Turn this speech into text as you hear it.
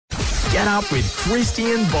Get up with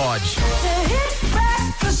Christy and Bodge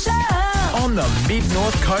on the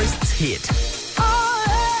Mid-North Coast's hit.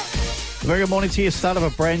 Very good morning to you. Start of a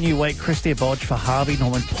brand new week. Christy Bodge for Harvey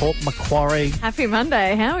Norman, Port Macquarie. Happy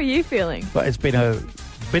Monday. How are you feeling? But it's been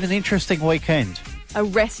an interesting weekend. A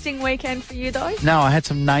resting weekend for you, though? No, I had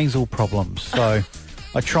some nasal problems, so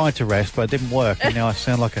I tried to rest, but it didn't work. You know, I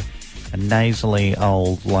sound like a nasally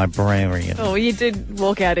old librarian. Oh, you did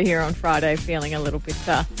walk out of here on Friday feeling a little bit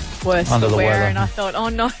worse Under for the wear, weather. and I thought, oh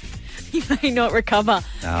no, you may not recover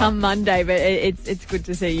come Monday, but it's good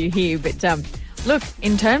to see you here. But look,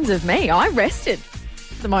 in terms of me, I rested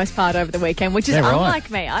for the most part over the weekend, which is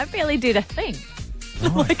unlike me. I barely did a thing.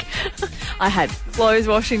 Right. Like, I had clothes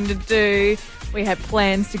washing to do. We had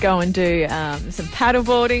plans to go and do some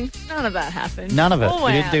paddleboarding. None of that happened. None of it. All You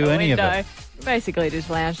went didn't out do the any of window. it. Basically just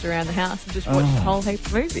lounged around the house and just watched a whole heap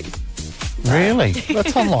of movies. Really?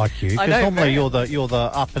 That's unlike you. I Because know, normally very. you're the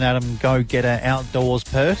up and at 'em, go get an outdoors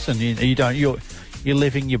person. You're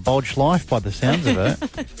living your Bodge life by the sounds of it.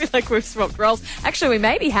 I feel like we've swapped roles. Actually, we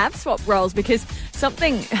maybe have swapped roles because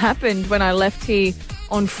something happened when I left here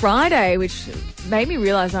on Friday, which made me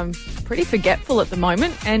realise I'm pretty forgetful at the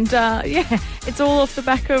moment. And it's all off the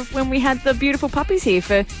back of when we had the beautiful puppies here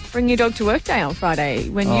for Bring Your Dog to Work Day on Friday.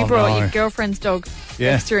 When you brought your girlfriend's dog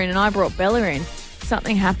Dexter in and I brought Bella in.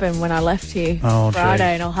 Something happened when I left here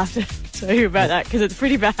Friday, and I'll have to tell you about that because it's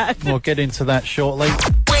pretty bad. We'll get into that shortly.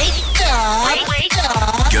 Wake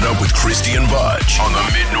up. Get up with Christy and Bodge on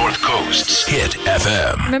the Mid-North Coast's Hit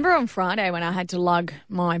FM. Remember on Friday when I had to lug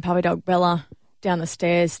my puppy dog Bella down the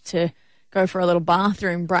stairs to go for a little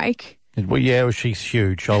bathroom break? Well, she's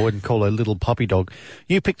huge. I wouldn't call her a little puppy dog.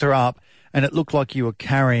 You picked her up, and it looked like you were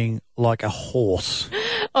carrying like a horse.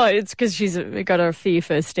 Oh, it's because she's got a fear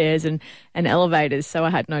for stairs and elevators, so I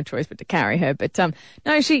had no choice but to carry her. But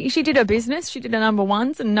no, she did her business. She did her number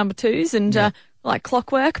ones and number twos and like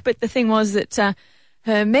clockwork. But the thing was that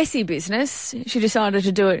her messy business, she decided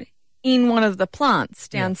to do it in one of the plants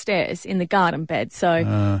downstairs in the garden bed.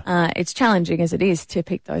 So it's challenging as it is to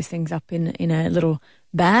pick those things up in a little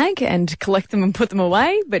bag and collect them and put them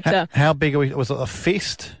away. But how big was it? A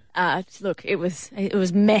fist? Look, it was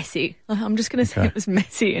messy. I'm just going to say it was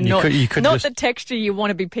messy and not the texture you want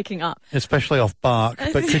to be picking up. Especially off bark.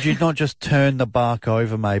 But could you not just turn the bark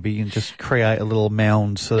over maybe and just create a little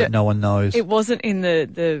mound so that no one knows? It wasn't in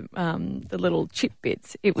the little chip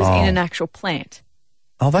bits. It was in an actual plant.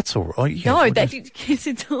 Oh, that's all right. Yeah, no,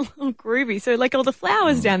 it's all groovy. So like all the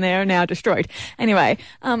flowers down there are now destroyed. Anyway,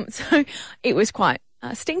 so it was quite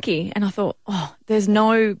stinky. And I thought, there's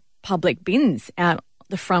no public bins out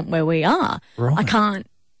the front where we are. Right. I can't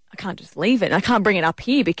just leave it. I can't bring it up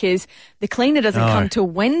here because the cleaner doesn't come till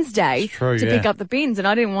Wednesday pick up the bins, and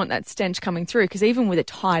I didn't want that stench coming through because even with it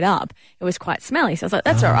tied up, it was quite smelly. So I was like,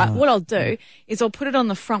 that's all right. What I'll do is I'll put it on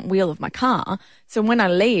the front wheel of my car, so when I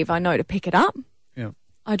leave, I know to pick it up. Yeah.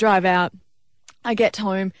 I drive out, I get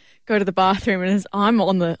home, go to the bathroom, and as I'm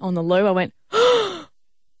on the loo, I went,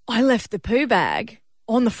 I left the poo bag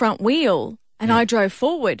on the front wheel, and I drove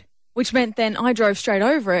forward, which meant then I drove straight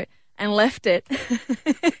over it and left it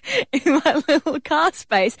in my little car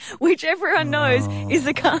space, which everyone knows is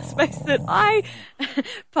the car space that I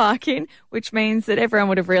park in, which means that everyone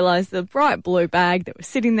would have realised the bright blue bag that was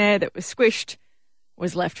sitting there that was squished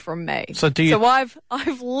was left from me. So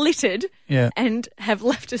I've littered and have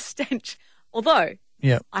left a stench, although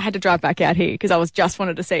I had to drive back out here because I just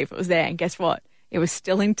wanted to see if it was there, and guess what? It was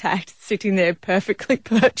still intact, sitting there perfectly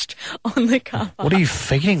perched on the car park. What are you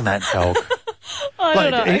feeding that dog? I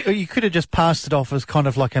don't know. You could have just passed it off as kind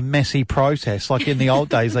of like a messy protest. Like in the old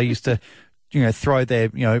days, they used to, throw their,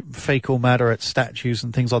 fecal matter at statues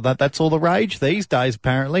and things like that. That's all the rage these days,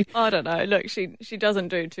 apparently. I don't know. Look, she doesn't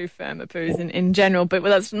do too firm a poos in general, but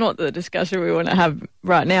that's not the discussion we want to have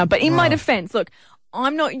right now. But in my defence, look,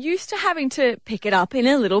 I'm not used to having to pick it up in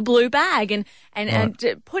a little blue bag and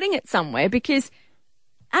putting it somewhere because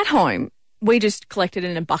at home we just collect it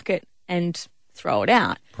in a bucket and throw it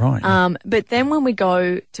out. Right. But then when we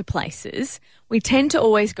go to places, we tend to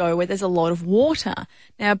always go where there's a lot of water.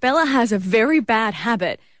 Now, Bella has a very bad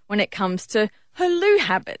habit when it comes to her loo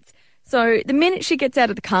habits. So the minute she gets out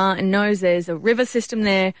of the car and knows there's a river system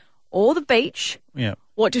there or the beach,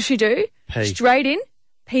 what does she do? Pee. Straight in,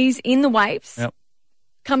 pees in the waves. Yep.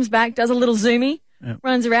 Comes back, does a little zoomie,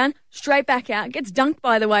 runs around, straight back out, gets dunked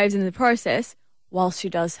by the waves in the process whilst she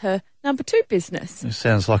does her number two business. It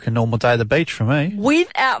sounds like a normal day at the beach for me.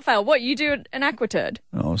 Without fail. What, you do an aquaturd?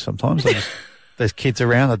 Oh, sometimes there's kids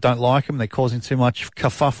around that don't like them. They're causing too much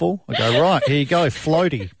kerfuffle. I go, right, here you go,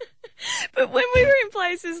 floaty. But when we were in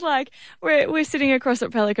places like we're sitting across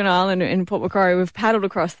at Pelican Island in Port Macquarie, we've paddled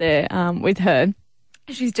across there with her.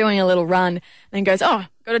 She's doing a little run and then goes, "Oh,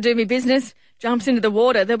 got to do me business." Jumps into the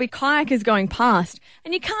water. There'll be kayakers going past,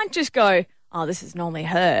 and you can't just go, "Oh, this is normally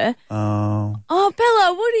her." Oh. Oh,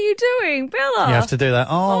 Bella, what are you doing, Bella? You have to do that.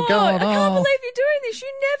 Oh, God. I can't believe you're doing this.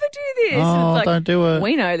 You never do this. And Oh, it's like, don't do it.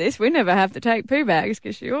 We know this. We never have to take poo bags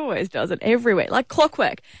because she always does it everywhere, like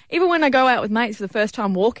clockwork. Even when I go out with mates for the first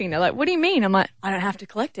time walking, they're like, "What do you mean?" I'm like, "I don't have to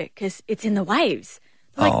collect it because it's in the waves."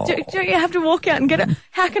 They're like, don't you have to walk out and get it?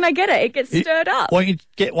 How can I get it? It gets stirred up. Why don't you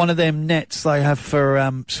get one of them nets they have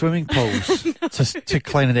for swimming pools to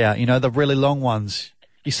clean it out? You know, the really long ones.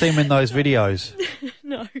 You see them in those videos.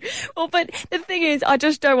 No. Well, but the thing is, I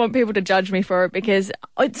just don't want people to judge me for it because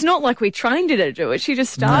it's not like we trained her to do it. She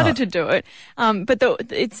just started to do it. But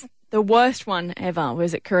it's the worst one ever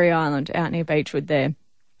was at Curry Island out near Beechwood there.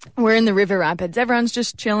 We're in the river rapids. Everyone's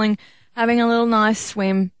just chilling, having a little nice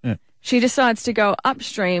swim. Yeah. She decides to go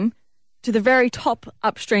upstream to the very top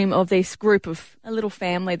upstream of this group of a little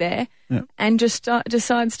family there and just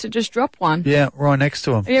decides to just drop one. Yeah, right next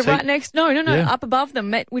to them. Yeah, right next. No, Yeah. up above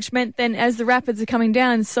them, which meant then as the rapids are coming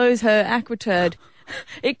down, so's her aquaturd.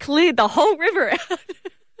 It cleared the whole river out.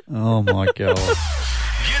 Oh, my God.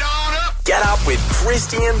 Get on up. Get up with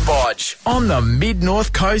Christy and Bodge on the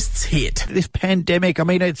Mid-North Coast's hit. This pandemic, I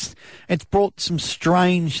mean, it's brought some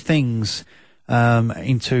strange things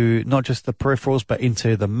into not just the peripherals, but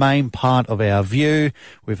into the main part of our view.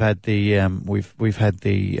 We've had the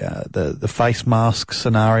face mask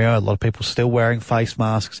scenario. A lot of people still wearing face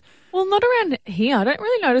masks. Well, not around here. I don't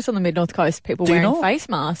really notice on the Mid-North Coast people Do you wearing not? face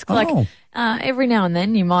masks. Oh. Like every now and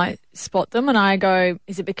then you might spot them and I go,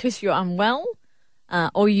 is it because you're unwell?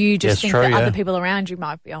 Or you just Yes, think true, that yeah. other people around you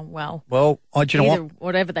might be unwell? Well, do you know what? Either,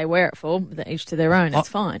 whatever they wear it for, each to their own, it's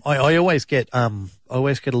fine. I always get a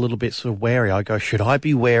little bit sort of wary. I go, should I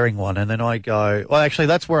be wearing one? And then I go, well, actually,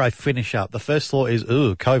 that's where I finish up. The first thought is,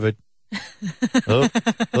 ooh, COVID.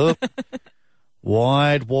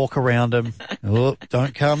 Wide walk around them.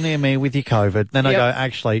 Don't come near me with your COVID. Then I go,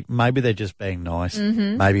 actually, maybe they're just being nice.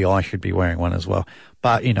 Mm-hmm. Maybe I should be wearing one as well.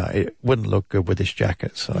 But, you know, it wouldn't look good with this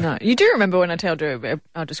jacket. So No, you do remember when I told you,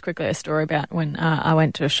 just quickly a story about when I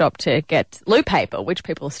went to a shop to get loo paper, which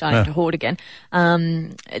people are starting to hoard again.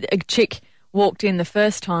 A chick walked in the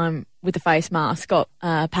first time with the face mask, got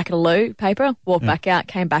a packet of loo paper, walked back out,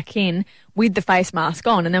 came back in with the face mask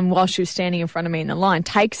on, and then while she was standing in front of me in the line,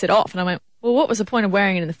 takes it off. And I went, well, what was the point of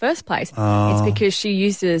wearing it in the first place? It's because she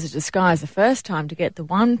used it as a disguise the first time to get the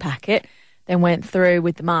one packet, then went through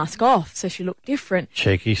with the mask off, so she looked different.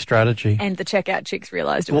 cheeky strategy. And the checkout chicks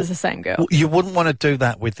realised it was the same girl. Well, you wouldn't want to do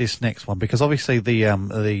that with this next one because obviously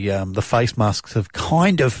the face masks have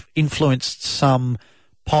kind of influenced some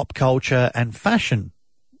pop culture and fashion.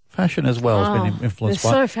 Fashion as well has been influenced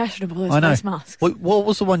they're by. so fashionable, those I know. face masks. What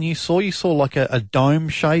was the one you saw? You saw like a dome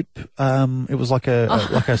shape. It was like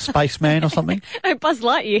a spaceman or something. No, Buzz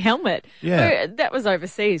Lightyear helmet. Yeah. That was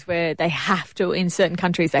overseas where they have to, in certain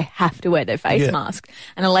countries, they have to wear their face mask.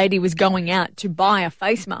 And a lady was going out to buy a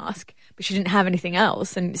face mask, but she didn't have anything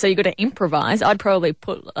else. And so you got to improvise. I'd probably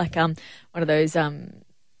put like one of those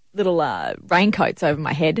little raincoats over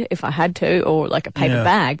my head if I had to, or like a paper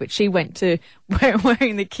bag. But she went to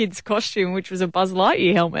wearing the kid's costume, which was a Buzz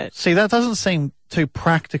Lightyear helmet. See, that doesn't seem too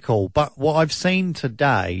practical, but what I've seen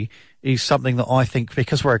today is something that I think,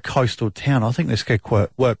 because we're a coastal town, I think this could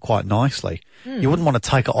work quite nicely. You wouldn't want to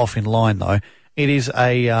take it off in line, though. It is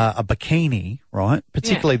a bikini, right?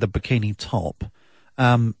 Particularly the bikini top.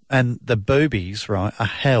 And the boobies, right, are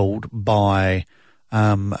held by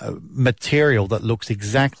material that looks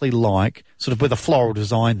exactly like, sort of with a floral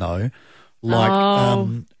design, though, like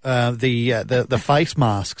the face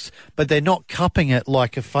masks, but they're not cupping it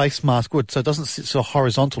like a face mask would, so it doesn't sit so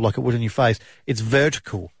horizontal like it would in your face. It's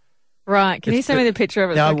vertical. Right. Can you send me the picture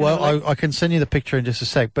of it? No, well, I can send you the picture in just a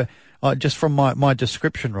sec, but just from my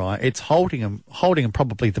description, right, it's holding them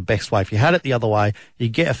probably the best way. If you had it the other way, you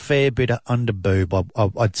get a fair bit of under boob,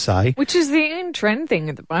 I'd say. Which is the in trend thing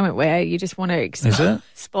at the moment, where you just want to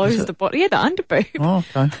expose the body. Yeah, the under boob. Oh,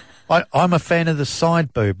 okay. I'm a fan of the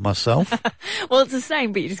side boob myself. Well, it's the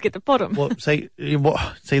same, but you just get the bottom. Well, see,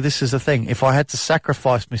 this is the thing. If I had to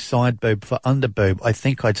sacrifice my side boob for under boob, I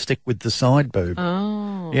think I'd stick with the side boob.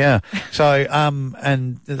 Oh. Yeah. So,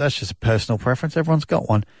 and that's just a personal preference. Everyone's got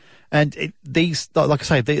one. And these, like I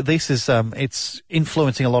say, this is, it's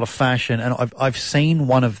influencing a lot of fashion. And I've seen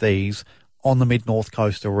one of these on the Mid-North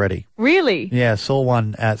Coast already. Really? Yeah, I saw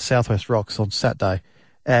one at Southwest Rocks on Saturday.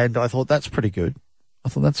 And I thought, that's pretty good. I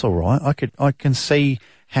thought, that's all right. I can see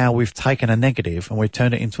how we've taken a negative and we've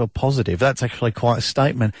turned it into a positive. That's actually quite a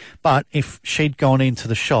statement. But if she'd gone into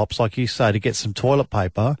the shops, like you say, to get some toilet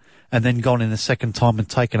paper and then gone in the second time and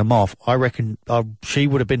taken them off, I reckon she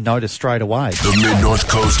would have been noticed straight away. The Mid-North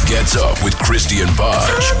Coast gets up with Christy and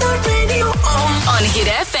Budge. On Hit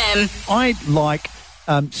FM. I like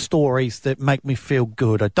stories that make me feel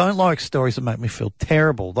good. I don't like stories that make me feel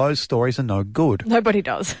terrible. Those stories are no good. Nobody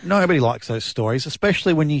does. Nobody likes those stories,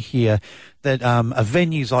 especially when you hear that a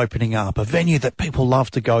venue's opening up, a venue that people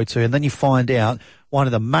love to go to, and then you find out one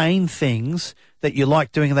of the main things that you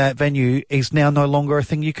like doing at that venue is now no longer a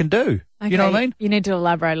thing you can do. Okay, you know what I mean? You need to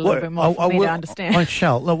elaborate a little bit more for me to understand. I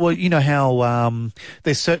shall. Well, you know how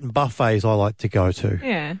there's certain buffets I like to go to.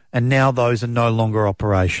 Yeah. And now those are no longer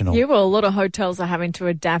operational. Yeah, well, a lot of hotels are having to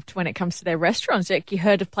adapt when it comes to their restaurants. Like, you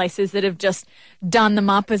heard of places that have just done them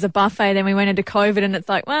up as a buffet, then we went into COVID and it's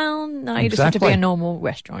like, well, no, you just have to be a normal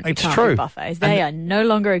restaurant. It's you can't true. do buffets. They are no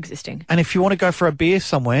longer existing. And if you want to go for a beer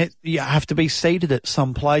somewhere, you have to be seated at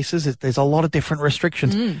some places. There's a lot of different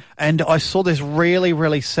restrictions. And I saw this really,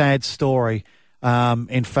 really sad story.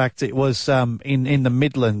 In fact, it was in the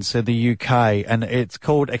Midlands in the UK, and it's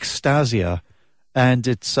called Extasia, and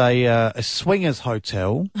it's a swingers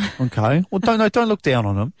hotel. Okay, well, don't look down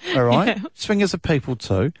on them. All right, Yeah. Swingers are people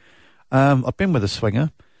too. I've been with a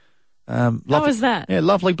swinger. How was that? Yeah,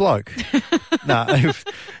 lovely bloke. No,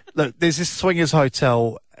 look, there's this swingers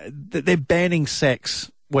hotel. They're banning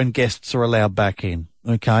sex when guests are allowed back in.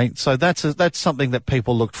 Okay, so that's something that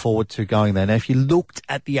people looked forward to going there. Now, if you looked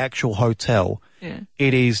at the actual hotel,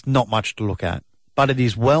 it is not much to look at, but it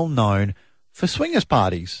is well known for swingers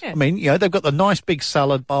parties. Yeah. I mean, you know, they've got the nice big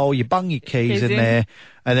salad bowl, you bung your keys in there,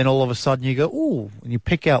 and then all of a sudden you go, ooh, and you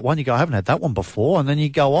pick out one, you go, I haven't had that one before, and then you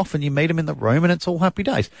go off and you meet them in the room and it's all happy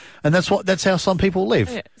days. And that's how some people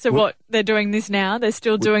live. Yeah. So what, they're doing this now? They're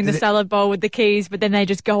still doing the salad bowl with the keys, but then they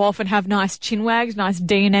just go off and have nice chin wags, nice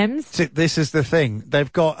D&Ms? See, this is the thing.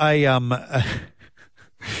 They've got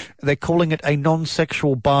they're calling it a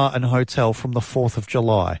non-sexual bar and hotel from the 4th of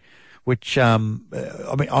July, which, I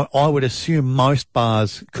mean, I would assume most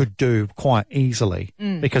bars could do quite easily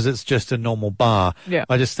because it's just a normal bar. Yeah.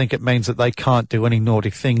 I just think it means that they can't do any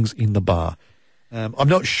naughty things in the bar. I'm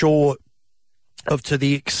not sure to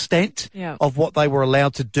the extent of what they were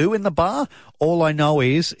allowed to do in the bar. All I know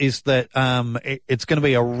is that it's going to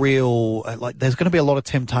be a real, there's going to be a lot of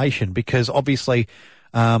temptation because obviously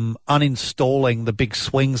uninstalling the big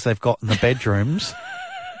swings they've got in the bedrooms.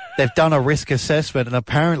 They've done a risk assessment, and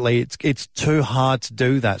apparently it's too hard to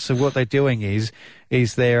do that. So what they're doing is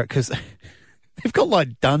they're, because they've got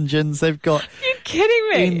like dungeons, they've got You're kidding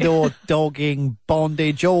me. indoor dogging,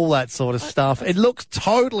 bondage, all that sort of stuff. It looks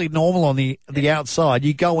totally normal on the outside.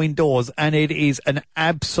 You go indoors, and it is an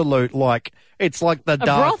absolute it's like the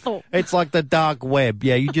brothel. It's like the dark web.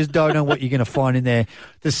 Yeah, you just don't know what you're going to find in there.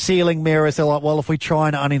 The ceiling mirrors, they're like, well, if we try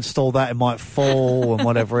and uninstall that, it might fall and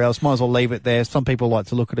whatever else. Might as well leave it there. Some people like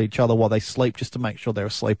to look at each other while they sleep just to make sure they're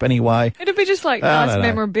asleep anyway. It'd be just like nice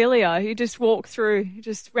memorabilia. You just walk through,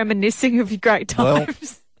 just reminiscing of your great times. Well,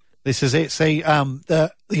 this is it. See,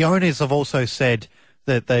 the owners have also said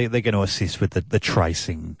that they're going to assist with the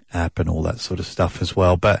tracing app and all that sort of stuff as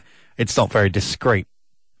well, but it's not very discreet,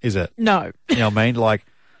 is it? No. You know what I mean? Like,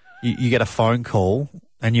 you get a phone call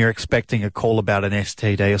and you're expecting a call about an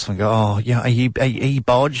STD or something. Go, oh, yeah, are you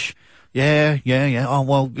Bodge? Yeah. Oh,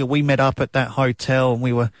 well, we met up at that hotel and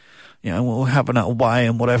we were having it away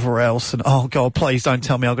and whatever else. And, oh, God, please don't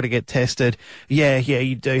tell me I've got to get tested. Yeah,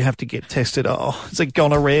 you do have to get tested. Oh, is it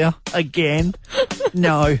gonorrhea again?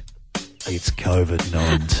 No. It's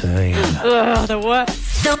COVID-19. Ugh, the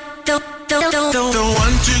worst. The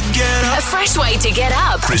one to get up. A fresh way to get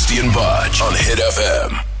up. Christy and Budge on Hit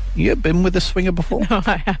FM. You been with a swinger before? No,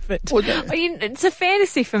 I haven't. Well, It's a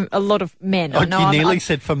fantasy for a lot of men. I know you I'm- nearly I'm-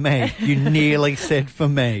 said for me. You nearly said for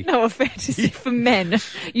me. No, a fantasy for men.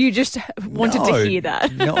 You just wanted to hear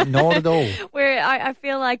that. No, not at all. Where I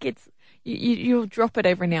feel like it's you'll drop it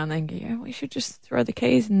every now and then. And go, yeah, we should just throw the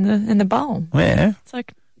keys in the bowl. Yeah. It's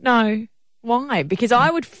like, no, why? Because I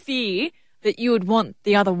would fear that you would want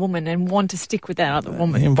the other woman and want to stick with that other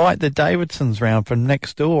woman. Invite the Davidsons round from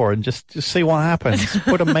next door and just see what happens.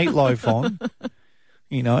 Put a meatloaf on,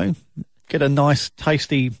 get a nice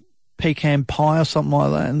tasty pecan pie or something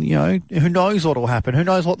like that, and who knows what will happen? Who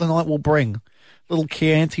knows what the night will bring? Little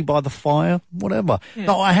Chianti by the fire, whatever. Yeah.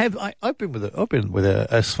 No, I've been with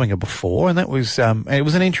a swinger before, and that was it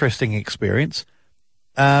was an interesting experience.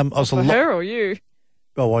 I was for her or you?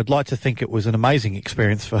 Oh, I'd like to think it was an amazing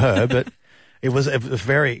experience for her, but it was a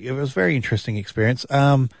very interesting experience.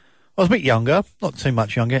 I was a bit younger, not too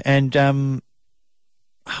much younger, and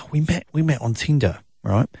we met on Tinder.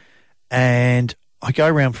 right? And I go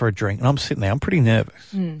around for a drink, and I'm sitting there. I'm pretty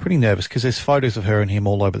nervous because there's photos of her and him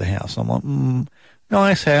all over the house. I'm like,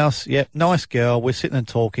 nice house, yep, nice girl. We're sitting and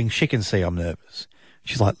talking. She can see I'm nervous.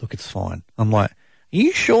 She's like, look, it's fine. I'm like, are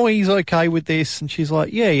you sure he's okay with this? And she's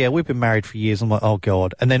like, yeah, we've been married for years. I'm like, oh,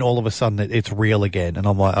 God. And then all of a sudden it's real again. And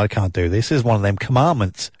I'm like, I can't do this. This is one of them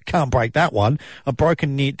commandments. Can't break that one. I've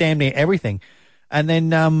broken damn near everything. And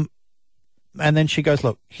then she goes,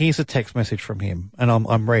 look, here's a text message from him. And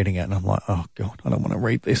I'm reading it, and I'm like, oh, God, I don't want to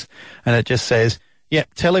read this. And it just says, yeah,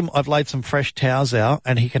 tell him I've laid some fresh towels out,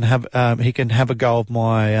 and he can have a go of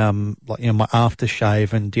my my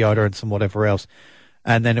aftershave and deodorants and whatever else.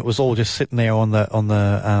 And then it was all just sitting there on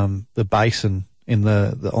the basin in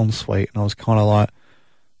the ensuite, and I was kind of like,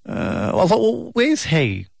 I was like, well, where's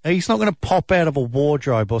he? He's not going to pop out of a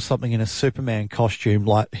wardrobe or something in a Superman costume,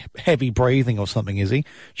 like heavy breathing or something, is he?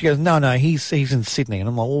 She goes, no, he's in Sydney. And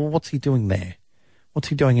I'm like, well, what's he doing there? What's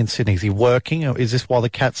he doing in Sydney? Is he working? Or is this while the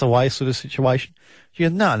cat's away sort of situation? She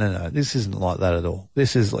goes, no, this isn't like that at all.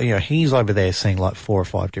 This is, he's over there seeing like 4 or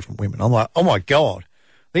 5 different women. I'm like, oh my God,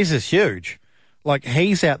 this is huge. Like,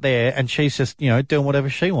 he's out there and she's just, doing whatever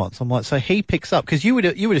she wants. I'm like, so he picks up, because you would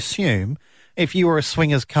assume if you were a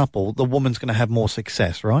swingers couple, the woman's going to have more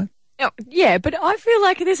success, right? Yeah, but I feel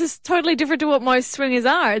like this is totally different to what most swingers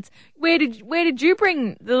are. It's where did you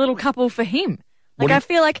bring the little couple for him? Like, I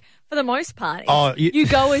feel like for the most part, you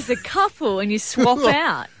go as a couple and you swap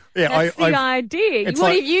out. Yeah, that's the idea.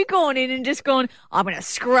 What have you gone in and just gone, I'm going to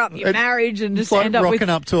screw up your marriage and just end up with... rocking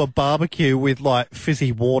up to a barbecue with, like,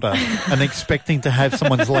 fizzy water and expecting to have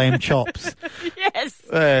someone's lamb chops. Yes.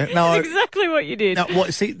 That's exactly what you did.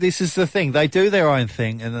 See, this is the thing. They do their own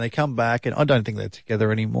thing and then they come back, and I don't think they're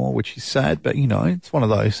together anymore, which is sad, but, it's one of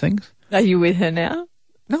those things. Are you with her now?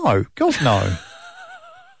 No. God, no.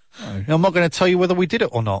 No. I'm not going to tell you whether we did it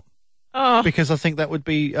or not. Oh. Because I think that would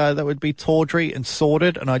be tawdry and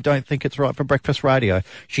sordid, and I don't think it's right for breakfast radio.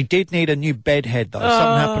 She did need a new bed head, though.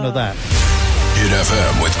 Something happened to that. Hit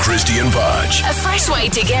FM with Christy and Budge. A fresh way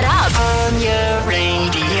to get up. On your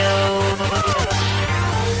radio.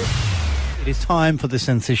 It is time for the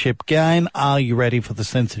censorship game. Are you ready for the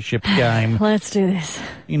censorship game? Let's do this.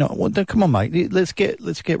 Come on, mate. Let's get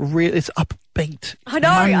real. It's upbeat. I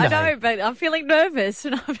know, but I'm feeling nervous,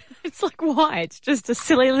 and it's like, why? It's just a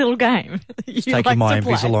silly little game. Taking my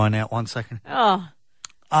Invisalign out 1 second. Oh,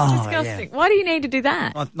 disgusting. Yeah. Why do you need to do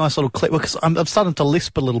that? Nice little clip. Because I'm starting to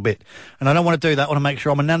lisp a little bit, and I don't want to do that. I want to make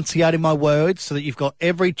sure I'm enunciating my words so that you've got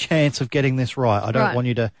every chance of getting this right. I don't want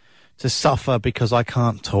you to suffer because I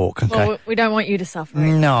can't talk. Okay. Well, we don't want you to suffer.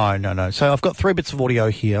 No. So I've got 3 bits of audio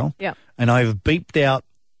here. Yeah. And I've beeped out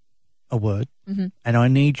a word, and I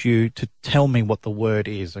need you to tell me what the word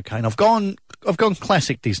is. Okay. And I've gone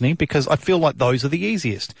classic Disney because I feel like those are the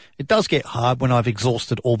easiest. It does get hard when I've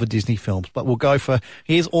exhausted all the Disney films, but we'll go for,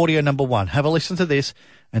 here's audio number 1. Have a listen to this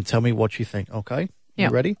and tell me what you think. Okay. Yeah.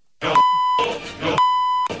 You ready? So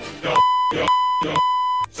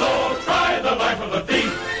try the life of a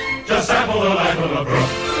thief. Just sample the life of a brook.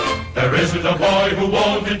 There isn't a boy who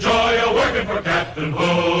won't enjoy a working for Captain Hook.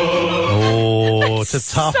 Oh, it's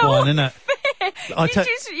a tough one, isn't it?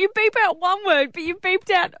 You beep out one word, but you beeped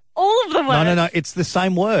out all of the words. No. It's the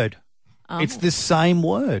same word. Oh. It's the same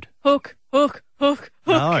word. Hook.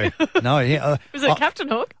 No. Yeah, Was it Captain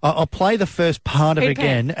Hook? I'll play the first part of it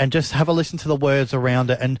again Pan. and just have a listen to the words around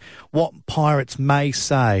it and what pirates may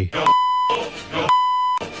say.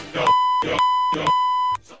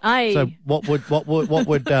 Aye. So what would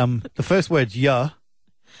the first word's yeah?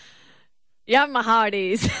 Yeah, my heart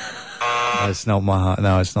is. No, it's not my heart.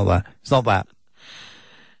 No, it's not that. It's not that.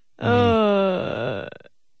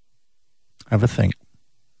 Have a think.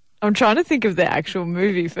 I'm trying to think of the actual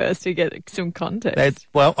movie first to get some context.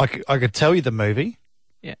 I could tell you the movie.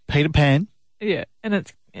 Yeah. Peter Pan. Yeah,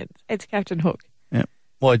 and it's Captain Hook. Yeah.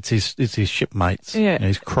 Well, it's his shipmates. Yeah. And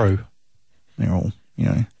his crew. They're all,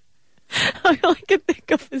 All I can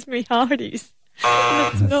think of is me hearties.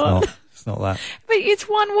 It's not. It's not that. But it's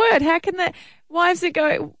one word. How can that? Why does it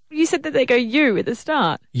go? You said that they go you at the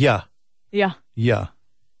start. Yeah. Yeah. Yeah.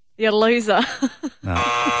 You're a loser. No,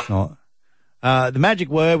 it's not. The magic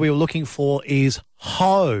word we were looking for is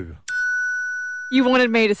ho. You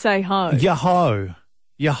wanted me to say ho. Yo-ho.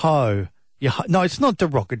 Yo-ho. Yo-ho. No, it's not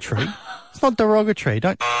derogatory. It's not derogatory.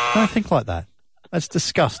 Don't think like that. That's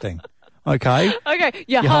disgusting. Okay. Okay.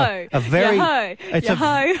 Yo-ho. Yo-ho.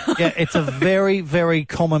 It's a very, very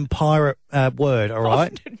common pirate word. All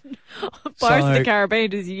right. Pirates of the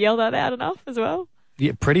Caribbean. Does he yell that out enough as well?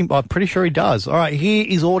 Yeah, I'm pretty sure he does. All right. Here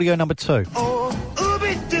is audio number 2. Oh,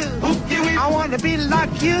 ooby-doo. I want to be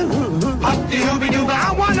like you.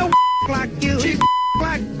 I want to like you.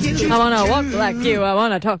 I want to walk like you. I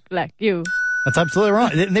want to talk like you. That's absolutely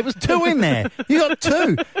right. And there was 2 in there. You got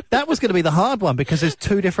 2. That was going to be the hard one because there's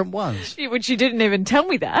 2 different ones. Which you didn't even tell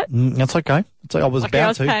me that. That's okay. I was Okay, about I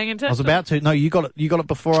was to. paying attention. I was about to. No, you got it. You got it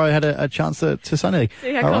before I had a chance to say anything.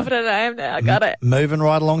 See how All right. confident I am now. I got it. Moving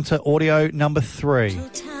right along to audio number 3.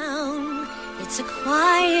 Town, it's a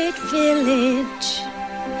quiet village.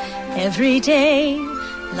 Every day,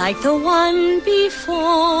 like the one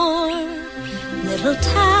before. Little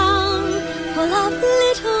town full of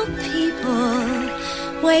little people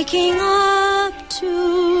waking up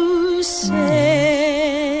to say.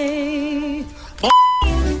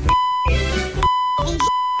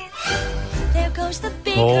 There goes the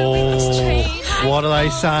big Christmas tree. What are they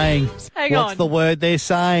saying? Hang What's on. the word they're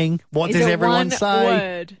saying? What Is does it everyone one say?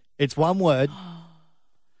 word? It's one word.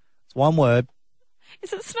 It's one word.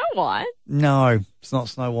 Is it Snow White? No, it's not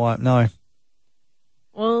Snow White. No.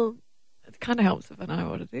 Well, it kind of helps if I know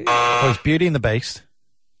what it is. Well, it's Beauty and the Beast.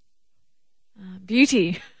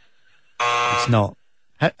 Beauty. It's not.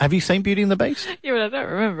 Have you seen Beauty and the Beast? Yeah, but I don't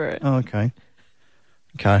remember it. Oh, okay.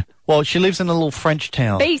 Okay. Well, she lives in a little French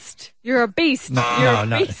town. Beast. You're a beast. No, You're no, a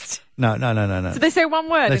no. beast. No. So they say one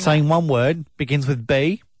word. They're saying one word, begins with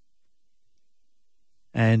B,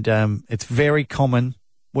 and it's very common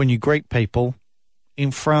when you greet people in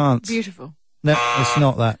France. Beautiful. No, it's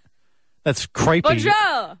not that. That's creepy.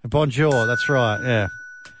 Bonjour. Bonjour, that's right, yeah.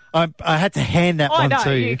 I had to hand that I one know,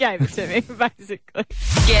 to you you. gave it to me, basically.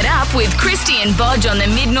 Get up with Christy and Bodge on the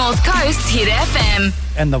Mid-North Coast Hit FM.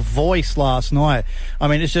 And The Voice last night, I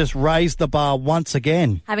mean, it's just raised the bar once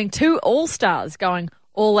again. Having 2 all-stars going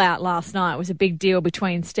all out last night was a big deal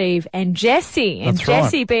between Steve and Jesse. And That's right.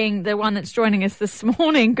 Jesse being the one that's joining us this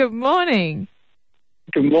morning. Good morning.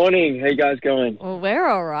 Good morning. How you guys going? Well, we're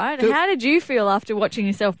all right. Good. How did you feel after watching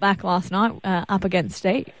yourself back last night up against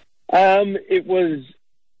Steve? It was,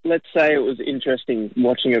 let's say it was interesting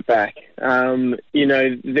watching it back. You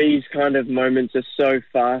know, these kind of moments are so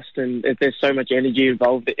fast and there's so much energy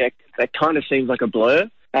involved that kind of seems like a blur.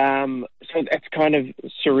 So it's kind of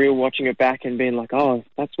surreal watching it back and being like, oh,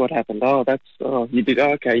 that's what happened. You did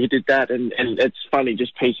that. And it's funny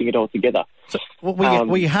just piecing it all together. So,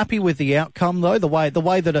 were you happy with the outcome, though? The way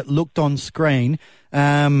that it looked on screen,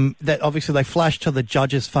 that obviously they flashed to the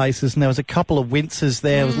judges' faces and there was a couple of winces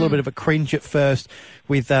there. There was a little bit of a cringe at first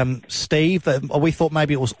with Steve. We thought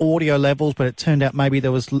maybe it was audio levels, but it turned out maybe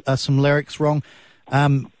there was some lyrics wrong.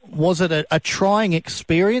 Was it a trying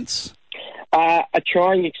experience? A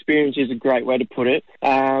trying experience is a great way to put it.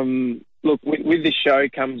 Look, with the show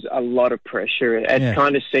comes a lot of pressure. It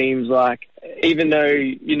kind of seems like, even though,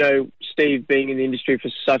 you know, Steve being in the industry for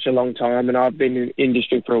such a long time and I've been in the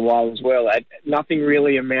industry for a while as well, nothing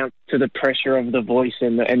really amounts to the pressure of The Voice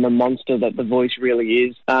and the monster that The Voice really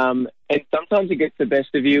is. And sometimes it gets the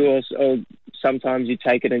best of you or sometimes you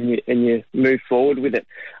take it and you move forward with it.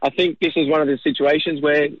 I think this is one of the situations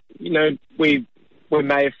where, you know, we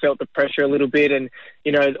may have felt the pressure a little bit and,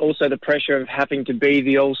 you know, also the pressure of having to be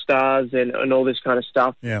the All-Stars and all this kind of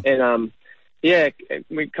stuff. Yeah. And,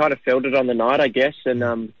 we kind of felt it on the night, I guess,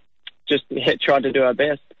 and just tried to do our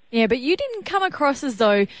best. Yeah, but you didn't come across as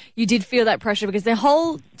though you did feel that pressure because the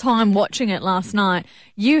whole time watching it last night,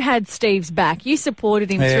 you had Steve's back. You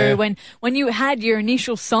supported him through when you had your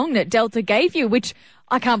initial song that Delta gave you, which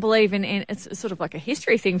I can't believe, and it's sort of like a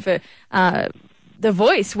history thing for The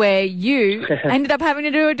Voice, where you ended up having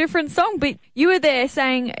to do a different song, but you were there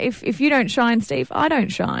saying, if you don't shine, Steve, I don't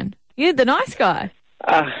shine. You're the nice guy.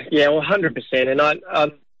 100%. And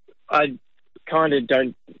I kind of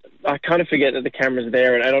don't. I kind of forget that the camera's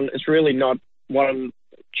there, and it's really not what I'm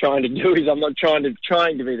trying to do. Is I'm not trying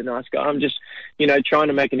to be the nice guy. I'm just, you know, trying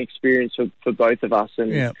to make an experience for both of us.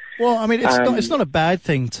 And yeah, well, I mean, it's not a bad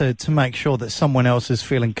thing to make sure that someone else is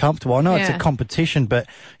feeling comfortable. I know it's a competition, but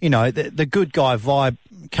you know, the good guy vibe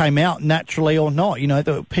came out naturally or not. You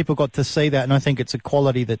know, people got to see that, and I think it's a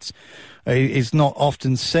quality that's is not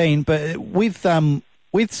often seen. But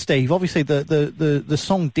with Steve, obviously the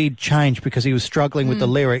song did change because he was struggling with the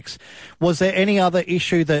lyrics. Was there any other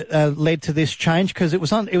issue that led to this change? Because it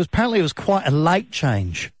was apparently it was quite a late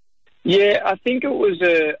change. Yeah, I think it was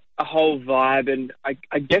a whole vibe, and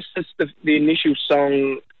I guess the initial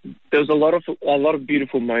song. There was a lot of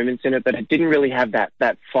beautiful moments in it, but it didn't really have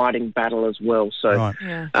that fighting battle as well. So,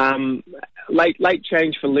 right. Late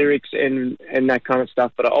change for lyrics and that kind of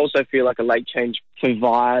stuff. But I also feel like a late change for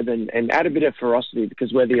vibe and add a bit of ferocity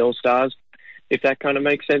because we're the All-Stars, if that kind of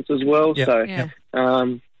makes sense as well. Yeah. So,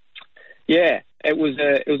 Yeah. it was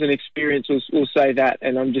an experience. We'll say that,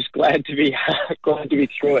 and I'm just glad to be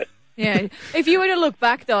through it. Yeah. If you were to look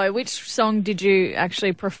back, though, which song did you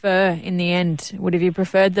actually prefer in the end? Would have you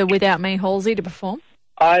preferred the Without Me Halsey to perform?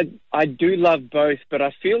 I do love both, but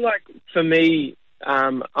I feel like for me,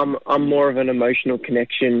 I'm more of an emotional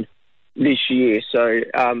connection this year. So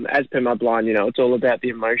as per my blind, it's all about the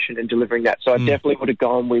emotion and delivering that. So I definitely would have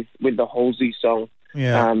gone with the Halsey song.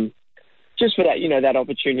 Yeah. Just for that, that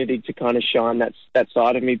opportunity to kind of shine that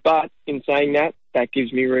side of me. But in saying that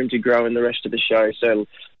gives me room to grow in the rest of the show. So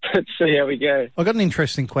let's see how we go. I've got an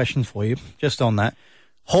interesting question for you, just on that.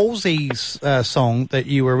 Halsey's song that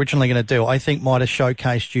you were originally going to do, I think might have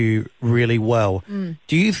showcased you really well.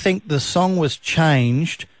 Do you think the song was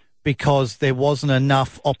changed because there wasn't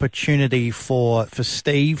enough opportunity for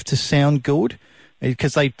Steve to sound good?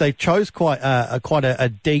 Because they chose quite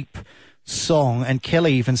a deep song, and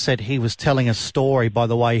Kelly even said he was telling a story by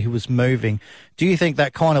the way he was moving. Do you think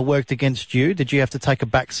that kind of worked against you? Did you have to take a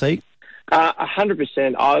back seat?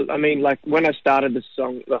 100%. I mean, like when I started the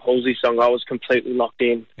song, the Halsey song, I was completely locked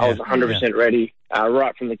in. I was 100% ready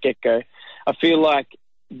right from the get-go. I feel like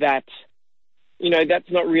that,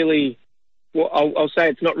 that's not really. Well, I'll say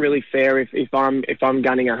it's not really fair if I'm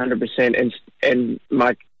gunning 100% and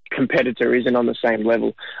my competitor isn't on the same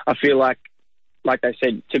level. I feel like I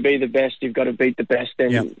said, to be the best, you've got to beat the best,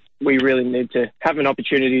 and we really need to have an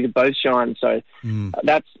opportunity to both shine. So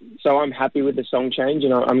so I'm happy with the song change,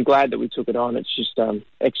 and I'm glad that we took it on. It's just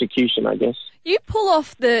execution, I guess. You pull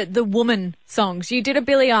off the woman songs. You did a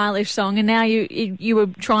Billie Eilish song, and now you were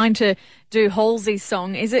trying to do Halsey's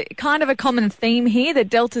song. Is it kind of a common theme here that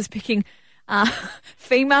Delta's picking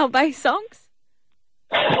female-based songs?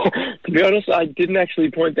 To be honest, I didn't actually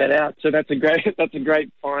point that out, so that's a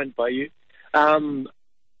great find by you. So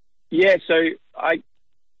I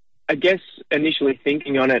guess initially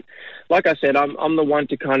thinking on it, like I said, I'm the one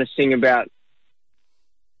to kind of sing about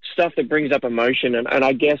stuff that brings up emotion, and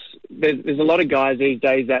I guess there's a lot of guys these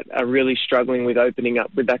days that are really struggling with opening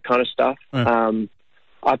up with that kind of stuff.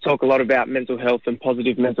 I talk a lot about mental health and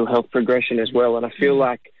positive mental health progression as well, and I feel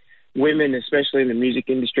like women, especially in the music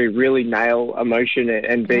industry, really nail emotion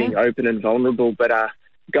and being open and vulnerable. But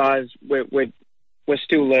guys, we're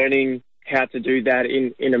still learning how to do that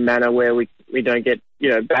in a manner where we don't get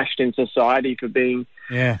bashed in society for being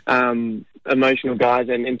emotional guys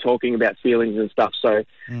and talking about feelings and stuff. So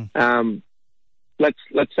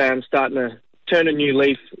let's say I'm starting to turn a new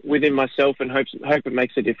leaf within myself and hope it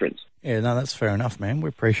makes a difference. Yeah, no, that's fair enough, man. We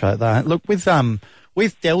appreciate that. Look,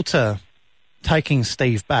 with Delta taking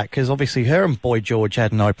Steve back, because obviously her and Boy George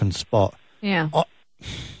had an open spot. Yeah.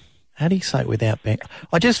 How do you say it without being...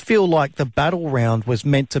 I just feel like the battle round was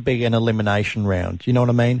meant to be an elimination round. You know what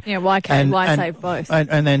I mean? Yeah, why save both?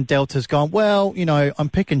 And then Delta's gone, well, I'm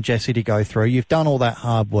picking Jessie to go through. You've done all that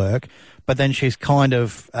hard work. But then she's kind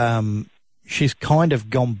of gone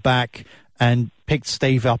back and picked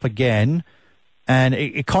Steve up again. And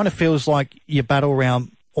it kind of feels like your battle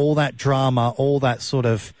round, all that drama, all that sort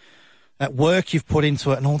of... that work you've put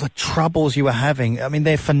into it and all the troubles you were having, I mean,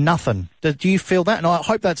 they're for nothing. Do you feel that? And I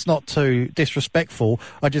hope that's not too disrespectful.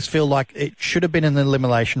 I just feel like it should have been an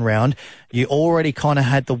elimination round. You already kind of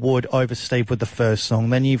had the wood over Steve with the first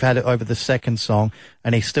song. Then you've had it over the second song,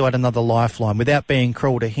 and he still had another lifeline. Without being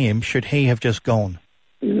cruel to him, should he have just gone?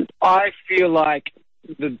 I feel like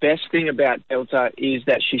the best thing about Delta is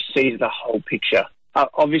that she sees the whole picture.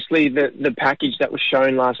 Obviously, the package that was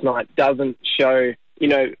shown last night doesn't show...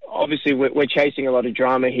 obviously we're chasing a lot of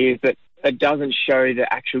drama here, but it doesn't show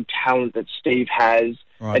the actual talent that Steve has.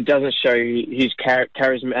 Right. It doesn't show his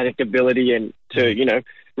charismatic ability and to,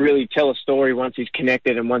 really tell a story once he's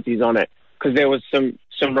connected and once he's on it. Because there was some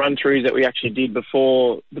run-throughs that we actually did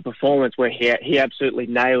before the performance where he absolutely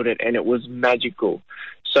nailed it, and it was magical.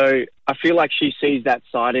 So I feel like she sees that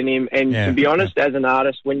side in him. And to be honest, as an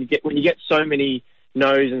artist, when you get so many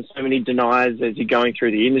no's and so many denies as you're going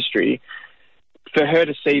through the industry, for her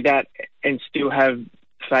to see that and still have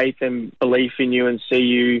faith and belief in you and see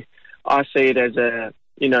you, I see it as a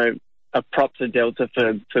prop to Delta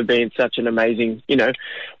for being such an amazing,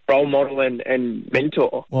 role model and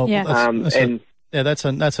mentor. Well, that's a nice thing. That's a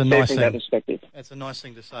nice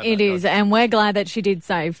thing to say. It is, and we're glad that she did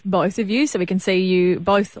save both of you, so we can see you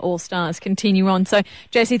both all-stars continue on. So,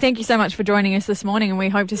 Jessie, thank you so much for joining us this morning, and we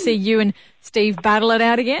hope to see you and Steve battle it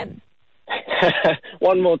out again.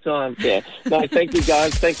 One more time, yeah. No, thank you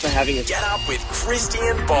guys. Thanks for having us. Get up with Christy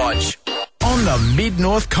and Bodge. on the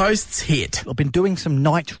Mid-North Coast's hit. I've been doing some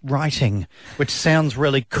night writing, which sounds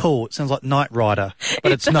really cool. It sounds like Knight Rider,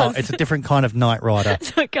 but it's not. It's a different kind of Knight Rider.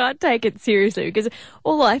 So I can't take it seriously because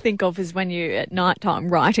all I think of is when you're at night time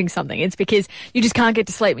writing something. It's because you just can't get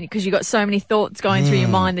to sleep because you've got so many thoughts going through your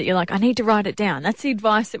mind that you're like, I need to write it down. That's the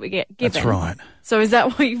advice that we get given. That's right. So is that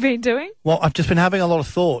what you've been doing? Well, I've just been having a lot of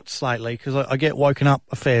thoughts lately because I get woken up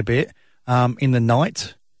a fair bit in the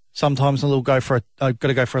night. Sometimes I've got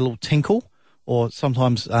to go for a little tinkle. Or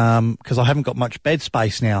sometimes, because I haven't got much bed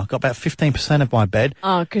space now. I've got about 15% of my bed.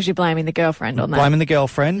 Oh, because you're blaming the girlfriend on that. Blaming the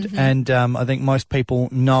girlfriend. And I think most people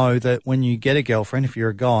know that when you get a girlfriend, if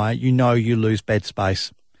you're a guy, you know you lose bed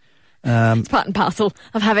space. It's part and parcel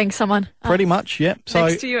of having someone pretty much, yeah.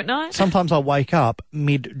 Next to you at night. Sometimes I wake up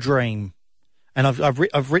mid-dream. And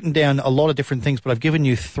I've written down a lot of different things, but I've given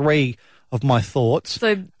you 3 of my thoughts,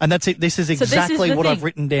 and that's it. This is exactly what I've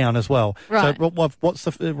written down as well. Right.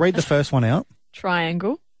 So, read the first one out.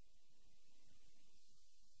 Triangle.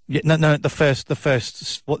 Yeah, no. The first.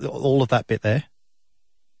 All of that bit there.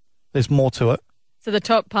 There's more to it. So the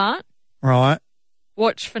top part. Right.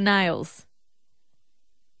 Watch for nails.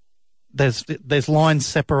 There's lines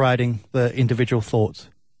separating the individual thoughts.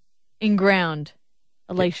 In ground.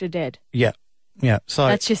 Alicia dead. Yeah. So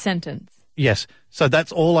that's your sentence. Yes. So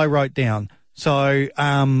that's all I wrote down. So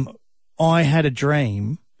I had a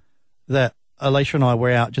dream that Alicia and I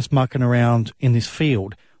were out just mucking around in this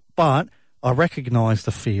field, but I recognised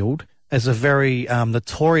the field as a very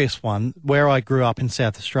notorious one where I grew up in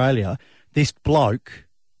South Australia. This bloke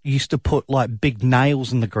used to put like big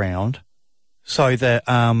nails in the ground so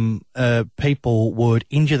that people would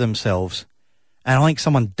injure themselves. And I think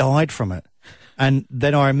someone died from it. And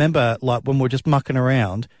then I remember like when we were just mucking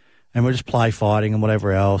around and we're just play fighting and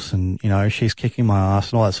whatever else, and, you know, she's kicking my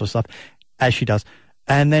ass and all that sort of stuff, as she does.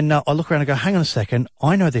 And then I look around and go, hang on a second,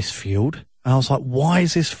 I know this field. And I was like, why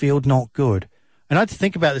is this field not good? And I had to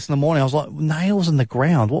think about this in the morning. I was like, nails in the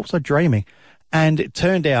ground, what was I dreaming? And it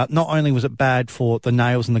turned out not only was it bad for the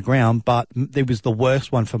nails in the ground, but it was the worst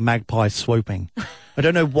one for magpies swooping. I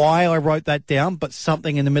don't know why I wrote that down, but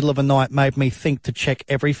something in the middle of the night made me think to check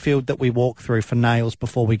every field that we walk through for nails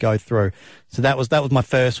before we go through. So that was my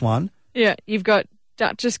first one. Yeah, you've got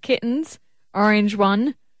Duchess kittens, orange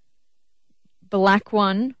one, black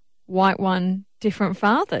one, white one, different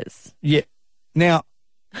fathers. Yeah. Now,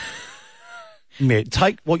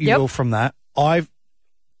 take what you will from that.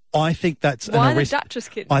 I think that's why the Duchess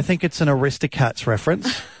kittens? I think it's an Aristocats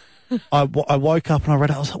reference. I woke up and I read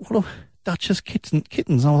it. I was like, what are Duchess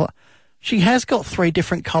kittens? And I was like, she has got 3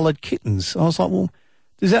 different coloured kittens. I was like, well,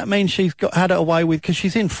 does that mean she's had it away with, because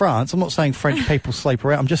she's in France. I'm not saying French people sleep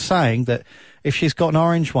around. I'm just saying that if she's got an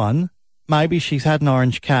orange one, maybe she's had an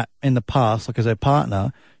orange cat in the past, like as her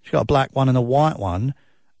partner. She's got a black one and a white one.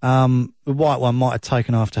 The white one might have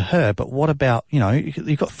taken after her, but what about, you know,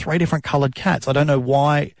 you've got 3 different coloured cats. I don't know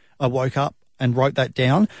why I woke up and wrote that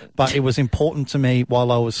down, but it was important to me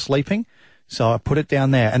while I was sleeping, so I put it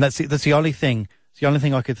down there. And that's the only thing. It's the only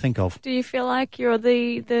thing I could think of. Do you feel like you're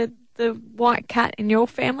the white cat in your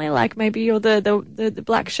family? Like maybe you're the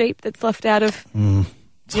black sheep that's left out of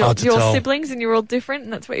your siblings, and you're all different,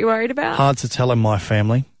 and that's what you're worried about? Hard to tell in my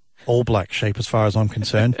family. All black sheep as far as I'm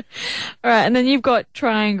concerned. All right, and then you've got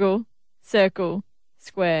triangle, circle,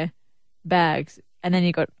 square, bags, and then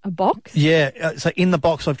you've got a box? Yeah, so in the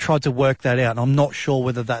box I've tried to work that out, and I'm not sure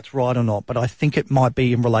whether that's right or not, but I think it might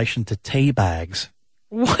be in relation to tea bags.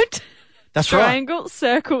 What? That's Triangle, right.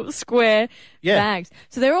 circle, square, bags.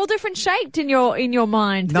 So they're all different shaped in your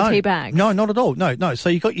mind, the tea bags? No, not at all. No. So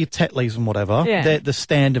you've got your Tetleys and whatever. Yeah. They're the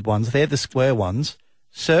standard ones. They're the square ones.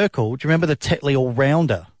 Circle, do you remember the Tetley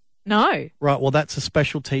All-Rounder? No. Right, well, that's a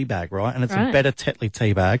special tea bag, right? And it's a better Tetley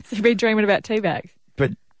tea bag. So you've been dreaming about tea bags?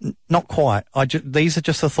 But not quite. These are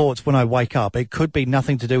just the thoughts when I wake up. It could be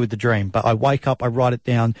nothing to do with the dream, but I wake up, I write it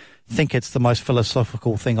down, think it's the most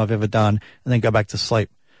philosophical thing I've ever done, and then go back to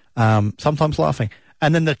sleep. Sometimes laughing.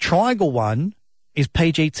 And then the triangle one is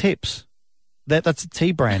PG Tips. That's a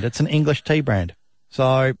tea brand. It's an English tea brand.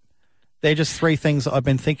 So they're just 3 things that I've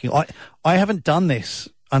been thinking. I haven't done this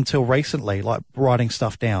until recently, like writing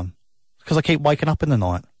stuff down, because I keep waking up in the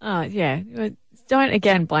night. Oh, yeah. Don't,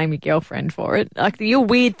 again, blame your girlfriend for it. Like, your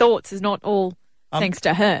weird thoughts is not all thanks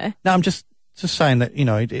to her. No, I'm just saying that, you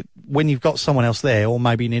know, when you've got someone else there, or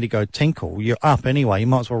maybe you need to go tinkle, you're up anyway. You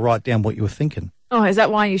might as well write down what you were thinking. Oh, is that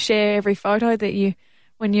why you share every photo that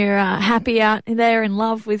when you're happy out there in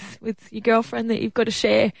love with your girlfriend, that you've got to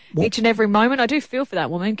share each and every moment? I do feel for that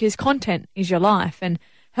woman, because content is your life, and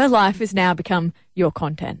her life has now become your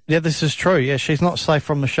content. Yeah, this is true. Yeah, she's not safe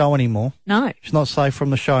from the show anymore. No. She's not safe from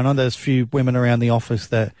the show. I know there's a few women around the office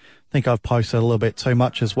that think I've posted a little bit too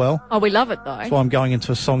much as well. Oh, we love it, though. That's why I'm going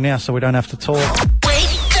into a song now so we don't have to talk.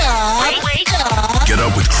 Wake up. Get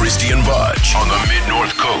up with Christy and Budge on the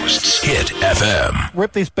Mid-North Coast's Hit FM.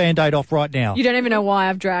 Rip this Band-Aid off right now. You don't even know why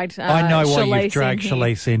I've dragged I know why Shalice you've dragged in here.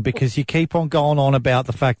 Shalice in, because you keep on going on about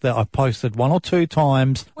the fact that I've posted 1 or 2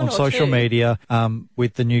 times on social media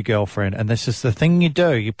with the new girlfriend, and this is the thing you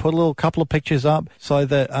do. You put a couple of pictures up so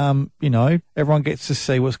that, everyone gets to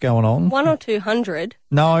see what's going on. 1 or 200.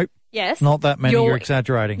 No. Yes. Not that many. You're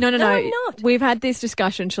exaggerating. No. I'm not. We've had this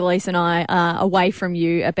discussion, Shalice and I, away from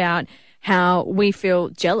you about how we feel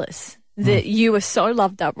jealous that you are so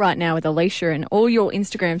loved up right now with Alicia, and all your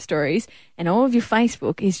Instagram stories and all of your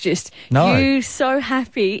Facebook is just you so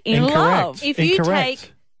happy in love. If you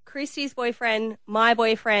take Christy's boyfriend, my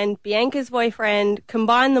boyfriend, Bianca's boyfriend,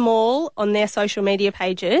 combine them all on their social media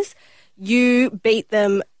pages, you beat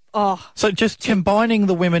them. So just combining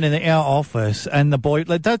the women in our office and the boy,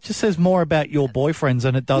 that just says more about your boyfriends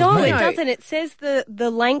than it does No, me. it doesn't. It says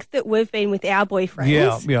the length that we've been with our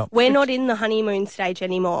boyfriends. Yeah. We're not in the honeymoon stage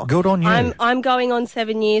anymore. Good on you. I'm going on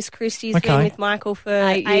 7 years. Christy's been with Michael for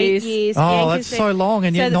 8 years. Oh, Bianca's that's so long,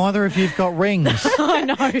 and yet neither of you've got rings. I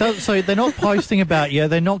know. So they're not posting about you.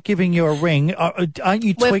 They're not giving you a ring. Aren't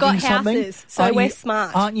you twigging We've got something? houses, so we're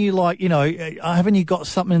smart. Aren't you haven't you got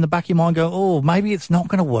something in the back of your mind going, oh, maybe it's not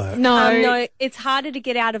going to work? No, it's harder to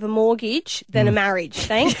get out of a mortgage than a marriage,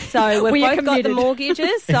 thanks. So we've both got the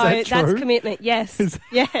mortgages, so that that's true? commitment, yes.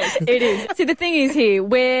 Yes. It is. See, the thing is here,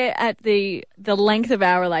 we're at the length of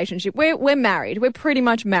our relationship. We're married. We're pretty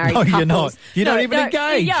much married No, couples. you're not. You're not even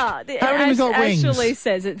engaged. Yeah. Haven't even got rings. As Shalice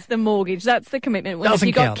says, it's the mortgage. That's the commitment. Doesn't if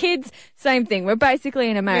you've got count. kids, same thing. We're basically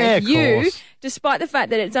in a marriage. Yeah, of you, course. despite the fact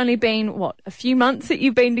that it's only been, a few months that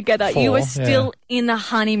you've been together, 4, you are still in the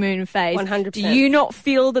honeymoon phase. 100%. Do you not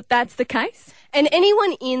feel that that's the case? And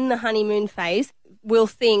anyone in the honeymoon phase will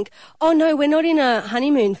think, oh, no, we're not in a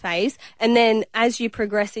honeymoon phase. And then as you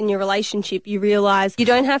progress in your relationship, you realise you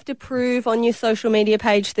don't have to prove on your social media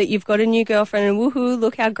page that you've got a new girlfriend and woohoo,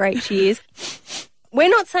 look how great she is. We're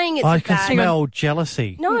not saying it's I a can bad. smell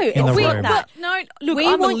jealousy No, in the we room. Look, we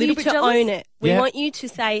I'm a want little you bit to jealous. own it. We Yeah. want you to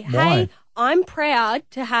say, hey, Why? I'm proud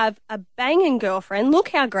to have a banging girlfriend. Look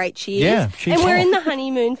how great she is. Yeah, she's and we're hot. in the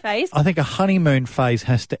honeymoon phase. I think a honeymoon phase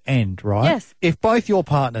has to end, right? Yes. If both your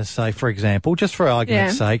partners say, for example, just for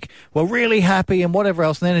argument's sake, were really happy and whatever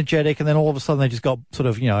else and energetic, and then all of a sudden they just got sort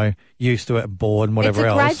of, used to it and bored and whatever It's a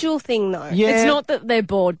else. gradual thing, though. Yeah. It's not that they're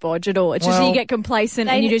bored, Bodge, at all. It's just that you get complacent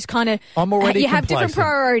and you just kind of... I'm already You have different complacent.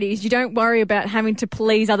 priorities. You don't worry about having to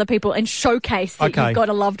please other people and showcase that you've got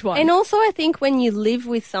a loved one. And also, I think when you live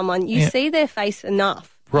with someone, you see their face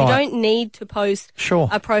enough. Right. You don't need to post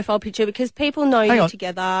a profile picture because people know Hang you on.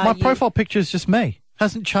 together. My profile picture is just me.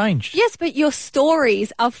 Hasn't changed. Yes, but your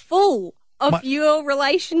stories are full of your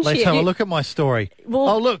relationship. Let's have a look at my story.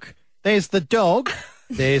 Well- look. There's the dog.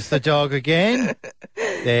 There's the dog again.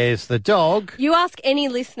 There's the dog. You ask any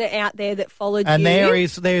listener out there that followed And you.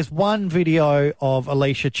 there's one video of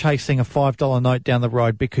Alicia chasing a $5 note down the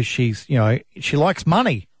road because she's, she likes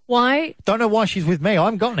money. Why? Don't know why she's with me. I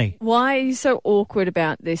haven't got any. Why are you so awkward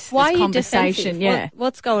about this, Why this are you conversation? defensive? Yeah.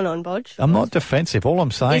 What's going on, Bodge? I'm not defensive. All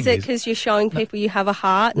I'm saying Is it because you're showing people you have a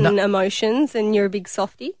heart and emotions and you're a big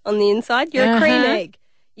softie on the inside? You're a cream egg.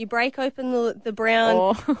 You break open the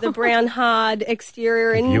brown the brown hard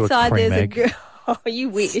exterior and you a inside cream there's egg. a girl. Oh, you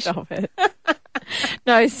wish. Stop it.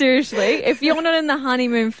 No, seriously. If you're not in the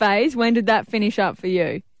honeymoon phase, when did that finish up for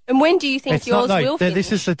you? And when do you think It's yours not, will finish?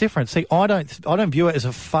 This is the difference. See, I don't view it as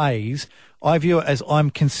a phase. I view it as I'm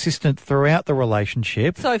consistent throughout the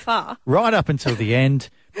relationship, So far. right up until the end,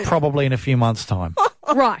 probably in a few months' time,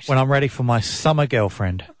 Right. when I'm ready for my summer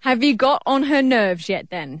girlfriend. Have you got on her nerves yet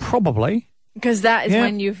then? Probably. Because that is Yeah.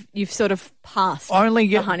 when you've sort of passed Only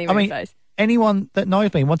the honeymoon phase. Anyone that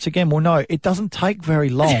knows me, once again, will know it doesn't take very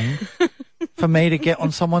long for me to get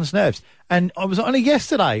on someone's nerves. And I was only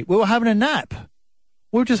yesterday, we were having a nap.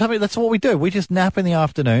 We were just having, that's what we do. We just nap in the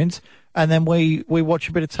afternoons and then we watch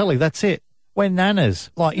a bit of telly. That's it. We're nanas.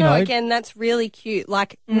 Like, you know. Again, that's really cute.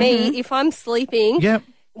 Like me, if I'm sleeping, Yep.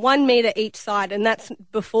 1 metre each side, and that's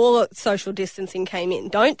before social distancing came in.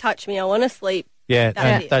 Don't touch me. I want to sleep. Yeah, That's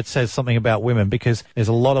and it. that says something about women because there's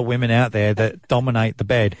a lot of women out there that dominate the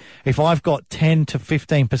bed. If I've got 10 to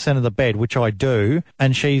 15% of the bed, which I do,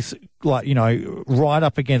 and she's like, you know, right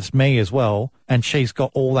up against me as well, and she's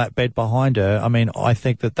got all that bed behind her. I mean, I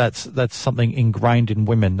think that's something ingrained in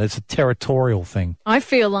women. It's a territorial thing. I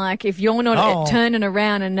feel like if you're not turning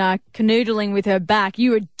around and canoodling with her back,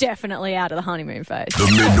 you are definitely out of the honeymoon phase.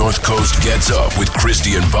 The Mid-North Coast gets up with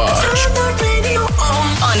Christy and Bodge.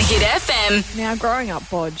 On Hit FM. Now, growing up,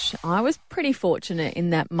 Bodge, I was pretty fortunate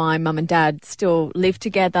in that my mum and dad still lived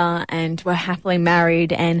together and were happily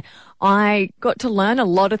married, and I got to learn a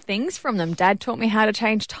lot of things from them. Dad taught me how to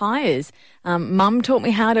change tyres. Mum taught me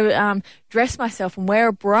how to dress myself and wear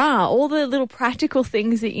a bra, all the little practical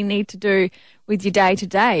things that you need to do with your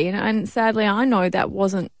day-to-day. And sadly, I know that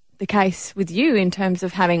wasn't the case with you in terms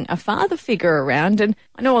of having a father figure around. And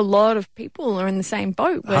I know a lot of people are in the same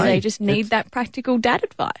boat where they just need that practical dad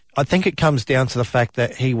advice. I think it comes down to the fact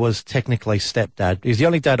that he was technically stepdad. He's the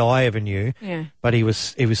only dad I ever knew, but he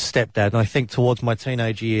was stepdad. And I think towards my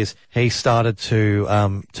teenage years, he started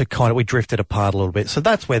to we drifted apart a little bit. So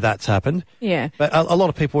that's where that's happened. Yeah. But a lot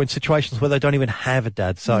of people are in situations where they don't even have a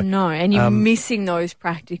dad. So no, and you're missing those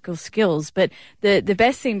practical skills. But the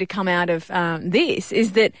best thing to come out of this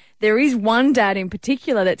is that there is one dad in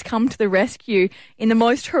particular that's come to the rescue in the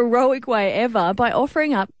most heroic way ever by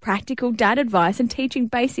offering up practical dad advice and teaching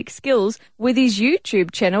basic skills with his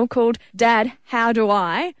YouTube channel called Dad, How Do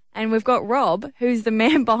I? And we've got Rob, who's the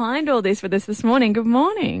man behind all this, with us this morning. Good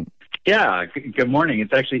morning. Yeah, good morning.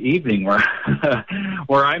 It's actually evening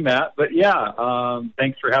where I'm at. But yeah,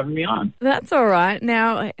 thanks for having me on. That's all right.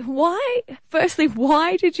 Now, why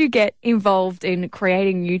did you get involved in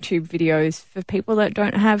creating YouTube videos for people that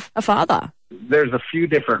don't have a father? There's a few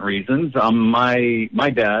different reasons. My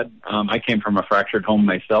dad, I came from a fractured home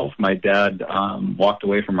myself. My dad walked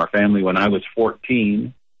away from our family when I was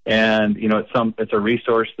 14. And, you know, it's a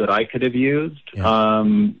resource that I could have used. Yeah.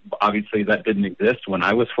 Obviously, that didn't exist when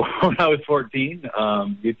I was 14.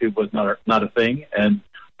 YouTube was not a thing. And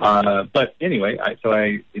but anyway, I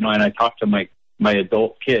talked to my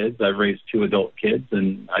adult kids. I've raised 2 adult kids,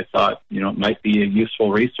 and I thought, you know, it might be a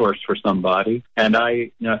useful resource for somebody. And I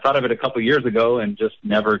thought of it a couple years ago and just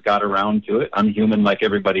never got around to it. I'm human like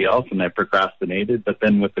everybody else, and I procrastinated. But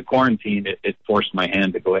then with the quarantine, it forced my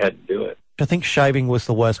hand to go ahead and do it. I think shaving was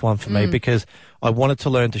the worst one for me because I wanted to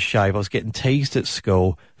learn to shave. I was getting teased at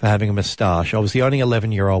school for having a moustache. I was the only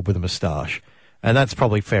 11-year-old with a moustache, and that's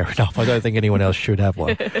probably fair enough. I don't think anyone else should have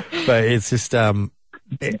one. But it's just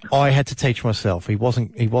I had to teach myself. He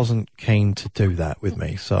wasn't keen to do that with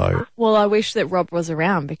me. So well, I wish that Rob was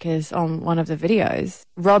around because on one of the videos,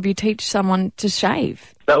 Rob, you teach someone to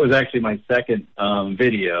shave. That was actually my second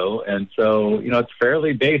video, and so, you know, it's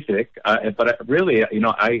fairly basic. But I really, you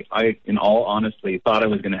know, I in all honesty thought I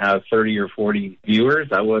was going to have 30 or 40 viewers.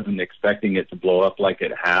 I wasn't expecting it to blow up like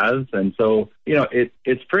it has, and so, you know,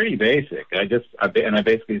 it's pretty basic. I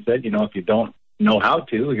basically said, you know, if you don't know how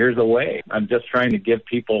to, here's a way. I'm just trying to give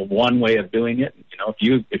people one way of doing it. You know,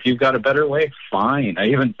 if you've got a better way, fine. I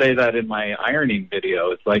even say that in my ironing video.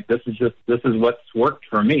 It's like, this is what's worked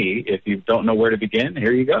for me. If you don't know where to begin,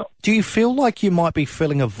 here you go. Do you feel like you might be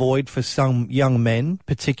filling a void for some young men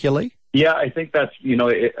particularly? Yeah, I think that's, you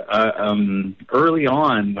know, early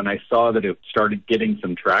on when I saw that it started getting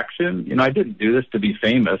some traction, you know, I didn't do this to be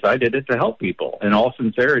famous. I did it to help people. In all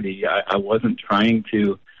sincerity, I wasn't trying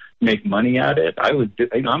to make money at it.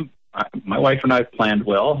 My wife and I planned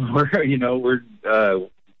well. We're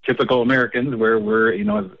typical Americans where we're, you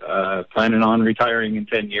know, planning on retiring in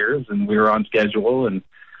 10 years, and we were on schedule. And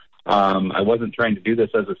I wasn't trying to do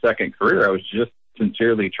this as a second career. I was just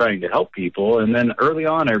sincerely trying to help people. And then early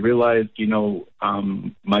on, I realized, you know,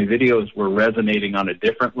 my videos were resonating on a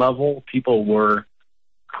different level. People were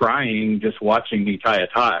crying just watching me tie a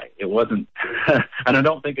tie. It wasn't, and I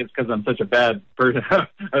don't think it's because I'm such a bad person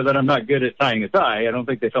or that I'm not good at tying a tie. I don't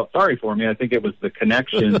think they felt sorry for me. I think it was the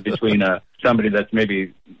connection between somebody that's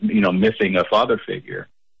maybe, you know, missing a father figure.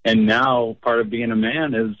 And now part of being a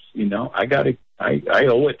man is, you know, I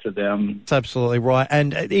owe it to them. That's absolutely right.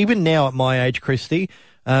 And even now at my age, Christy,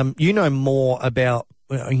 you know more about,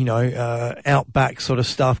 you know, outback sort of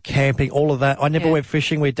stuff, camping, all of that. I never went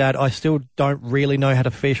fishing with Dad. I still don't really know how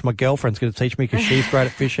to fish. My girlfriend's going to teach me because she's great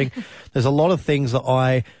at fishing. There's a lot of things that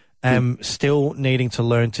I am still needing to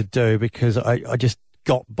learn to do because I just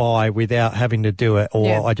got by without having to do it,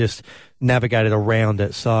 or I just navigated around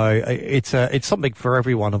it. So it's something for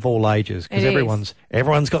everyone of all ages because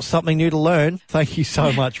everyone's got something new to learn. Thank you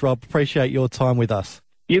so much, Rob. Appreciate your time with us.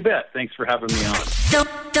 You bet. Thanks for having me on.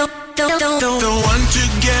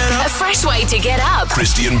 A fresh way to get up.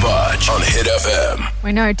 Christy and Bodge on Hit FM.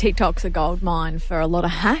 We know TikTok's a goldmine for a lot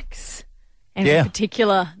of hacks, and in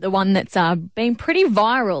particular, the one that's been pretty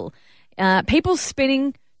viral. People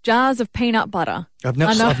spinning jars of peanut butter. I've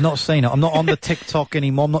not seen it. I'm not on the TikTok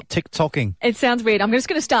anymore. I'm not TikToking. It sounds weird. I'm just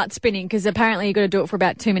going to start spinning because apparently you've got to do it for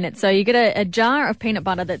about 2 minutes. So you get a jar of peanut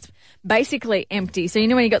butter that's basically empty. So you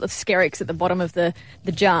know when you got the skerricks at the bottom of the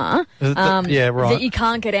jar? Yeah, right. That you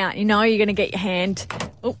can't get out. You know you're going to get your hand...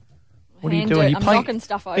 Oh, what are you doing? I'm knocking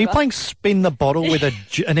stuff over. Are you playing spin the bottle with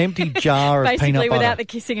an empty jar of peanut butter? Basically without the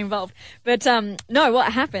kissing involved. But no,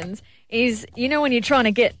 what happens is, you know when you're trying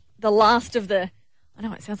to get the last of the... I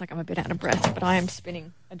know it sounds like I'm a bit out of breath, but I am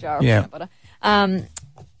spinning a jar of peanut butter.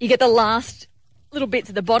 You get the last little bits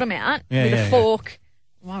at the bottom out with a fork.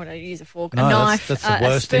 Why would I use a fork? No, a knife, that's the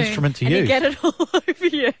worst spoon, instrument to and use. You get it all over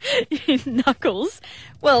your knuckles.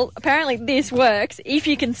 Well, apparently this works if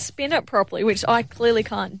you can spin it properly, which I clearly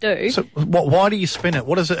can't do. So why do you spin it?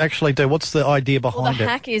 What does it actually do? What's the idea behind the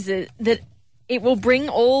hack is that it will bring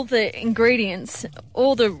all the ingredients,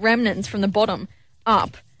 all the remnants from the bottom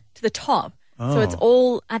up to the top. Oh. So it's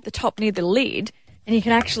all at the top near the lid, and you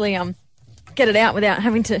can actually get it out without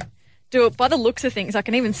having to do it. By the looks of things, I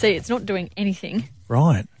can even see it's not doing anything.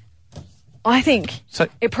 Right. I think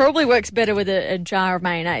it probably works better with a jar of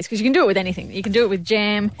mayonnaise because you can do it with anything. You can do it with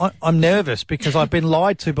jam. I'm nervous because I've been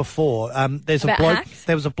lied to before.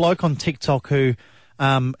 There was a bloke on TikTok who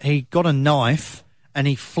he got a knife and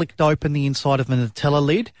he flicked open the inside of a Nutella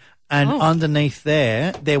lid, and underneath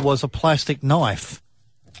there was a plastic knife.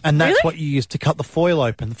 And that's what you use to cut the foil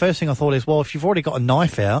open. The first thing I thought is, well, if you've already got a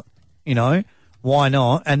knife out, why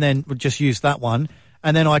not? And then we'll just use that one.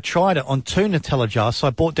 And then I tried it on 2 Nutella jars, so I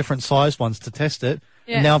bought different sized ones to test it.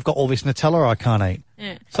 Yeah. And now I've got all this Nutella I can't eat.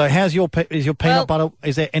 Yeah. So is your peanut butter,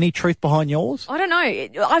 is there any truth behind yours? I don't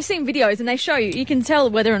know. I've seen videos and they show you can tell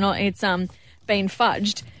whether or not it's been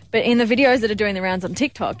fudged. But in the videos that are doing the rounds on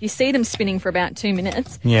TikTok, you see them spinning for about 2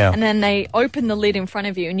 minutes. Yeah. And then they open the lid in front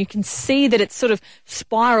of you and you can see that it's sort of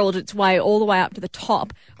spiraled its way all the way up to the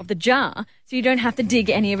top of the jar, so you don't have to dig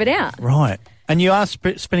any of it out. Right. And you are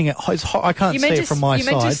spinning it. I can't see it from my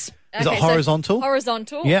side. Is it horizontal? So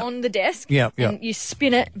horizontal on the desk. Yeah, yeah. And you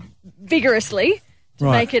spin it vigorously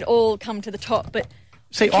to make it all come to the top. But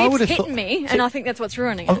see, it keeps hitting me, and I think that's what's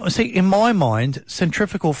ruining it. See, in my mind,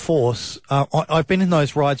 centrifugal force, I've been in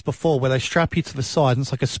those rides before where they strap you to the side and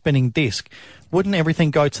it's like a spinning disc. Wouldn't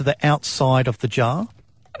everything go to the outside of the jar?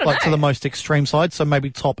 To the most extreme side, so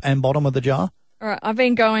maybe top and bottom of the jar? All right, I've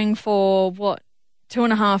been going for,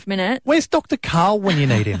 2.5 minutes. Where's Dr. Carl when you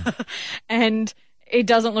need him? And it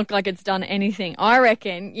doesn't look like it's done anything. I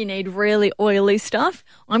reckon you need really oily stuff.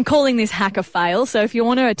 I'm calling this hack a fail, so if you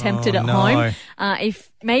want to attempt it at home, if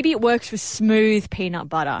maybe it works with smooth peanut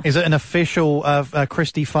butter. Is it an official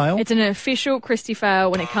Christy fail? It's an official Christy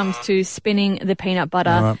fail when it comes to spinning the peanut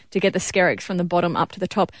butter to get the skerricks from the bottom up to the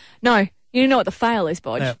top. No, you know what the fail is,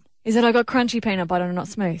 Bodge? Yep. Is that I got crunchy peanut butter and not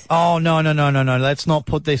smooth. Oh, no. Let's not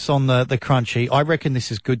put this on the crunchy. I reckon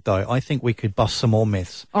this is good, though. I think we could bust some more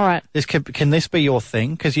myths. All right. Can this be your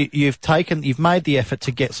thing? Because you've made the effort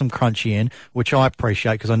to get some crunchy in, which I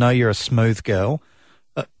appreciate because I know you're a smooth girl.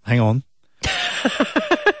 Hang on.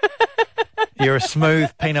 You're a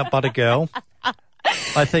smooth peanut butter girl.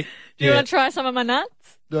 I think. Do you want to try some of my nuts?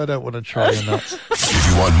 I don't want to try your nuts. If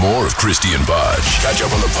you want more of Christy and Bodge, catch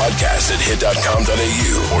up on the podcast at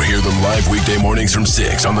hit.com.au or hear them live weekday mornings from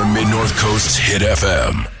 6 on the Mid-North Coast's Hit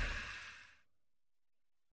FM.